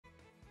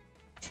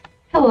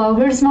Hello,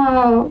 here's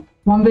my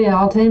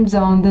 1BL teams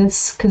on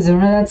this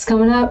Kizuna that's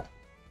coming up.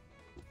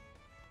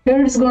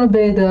 Here's going to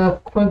be the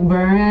quick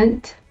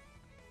variant.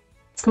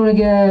 It's going to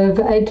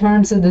give 8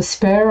 turns of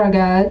despair. I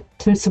got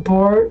 2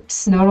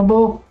 supports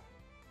notable.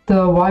 The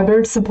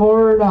Whitebeard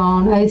support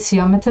on Ace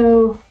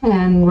Yamato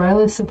and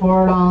Rayleigh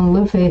support on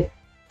Luffy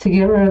to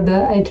get rid of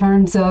the 8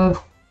 turns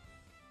of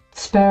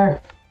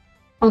despair.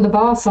 On the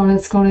boss on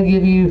it's going to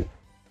give you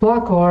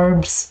block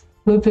orbs.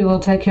 Luffy will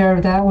take care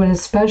of that with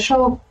his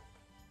special.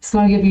 It's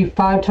going to give you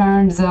 5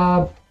 turns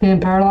of being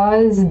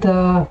paralyzed.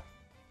 The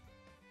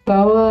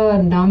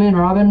Boa, Nami, and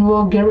Robin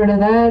will get rid of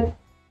that.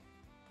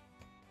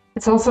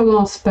 It's also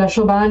going to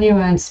special bind you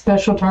and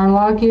special turn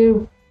lock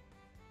you.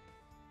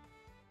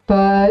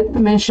 But I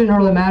mean, it shouldn't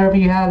really matter if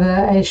you have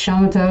the Ace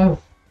Yamato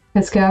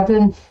as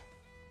captain.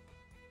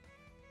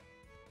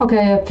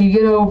 Okay, if you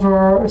get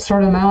over a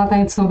certain amount, I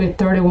think it's going to be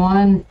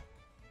 31.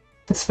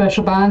 The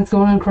special bind is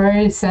going to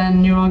increase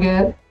and you're going to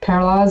get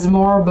paralyzed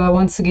more. But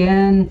once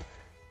again,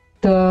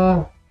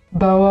 the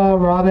Boa,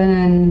 Robin,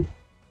 and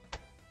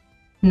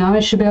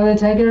Nami should be able to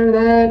take care of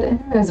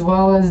that, as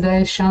well as the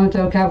Ace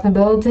Yamato captain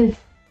ability.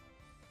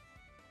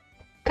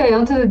 Okay,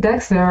 onto the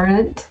Dex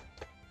variant.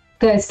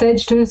 Okay,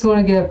 stage 2 is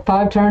going to give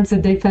 5 turns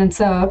of defense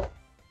up.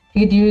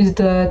 You could use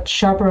the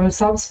Sharper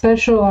Usopp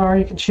special, or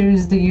you could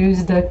choose to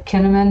use the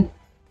Kinemon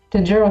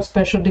Denjiro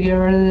special to get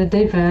rid of the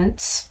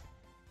defense.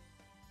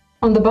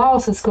 On the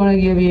boss, it's going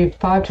to give you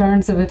 5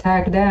 turns of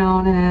attack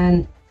down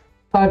and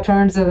 5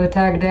 turns of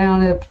attack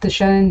down if the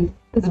Shen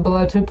is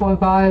below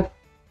 2.5.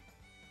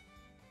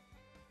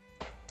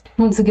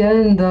 Once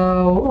again,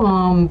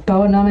 the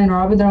Boa, Nami, and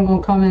Robin, they're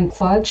going to come in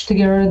clutch to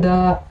get rid of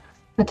the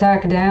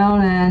attack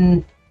down,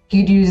 and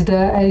you'd use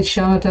the Ace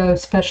Yamato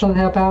special to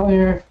help out with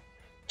your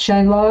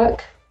chain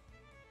lock.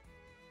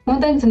 One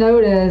thing to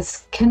note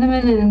is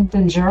Kinemon and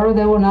Denjiro,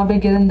 they will not be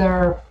getting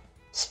their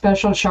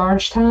special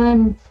charge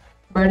time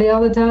ready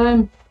all the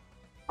time.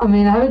 I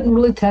mean, I haven't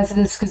really tested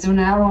this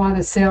Kizuna out. I want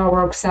to see how it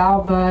works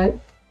out, but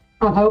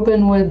I'm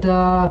hoping with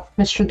the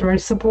Mr. 3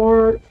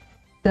 support,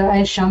 the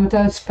Ace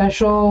Yamato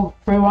special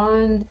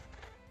rewind,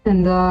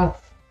 and the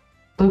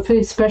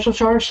Luffy special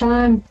charge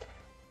time,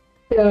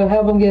 it'll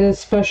help him get his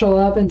special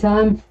up in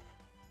time.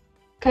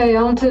 Okay,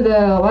 on to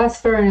the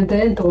last variant,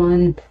 the nth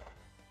one.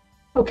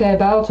 Okay,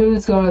 Battle 2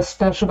 is going to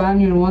special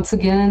bind you, and once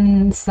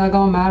again, it's not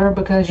going to matter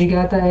because you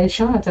got the Ace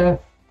Yamato.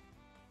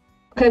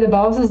 Okay, the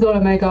boss is going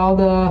to make all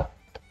the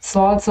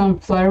slots I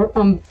was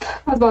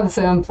about to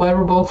say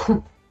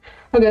unflavorable.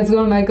 Okay, it's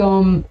going to make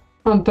them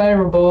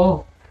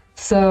unfavorable.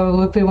 So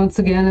Luffy once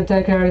again to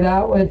take care of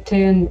that with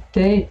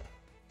TNT.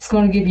 It's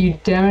going to give you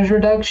damage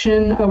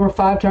reduction over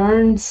 5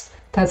 turns.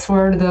 That's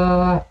where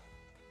the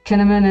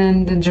Kinemon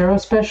and Denjiro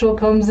special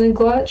comes in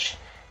clutch.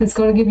 It's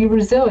going to give you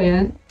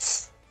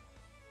resilience.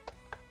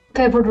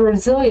 Okay, for the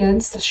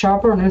resilience, the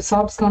Sharper and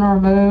Usopp's going to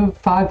remove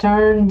 5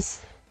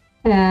 turns.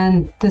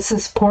 And this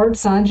is support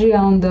Sanji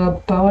on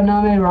the Boa,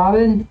 Nami,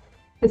 Robin.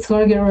 It's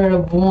going to get rid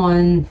of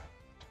 1.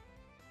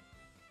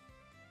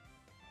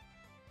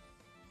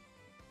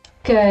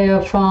 Okay,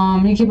 if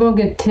you keep on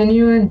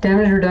continuing,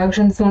 damage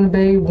reduction is going to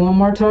be 1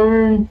 more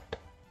turn.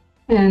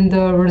 And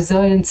the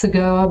resilience to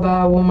go up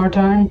by 1 more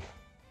turn.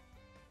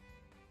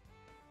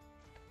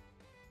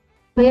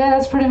 But yeah,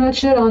 that's pretty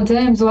much it on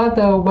teams. We'll have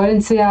to wait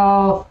and see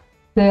how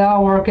they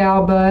all work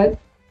out, but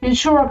it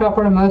should work out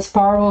for the most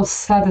part. We'll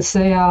have to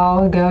see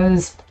how it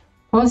goes.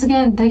 Once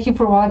again, thank you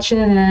for watching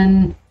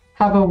and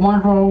have a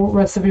wonderful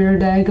rest of your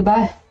day.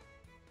 Goodbye.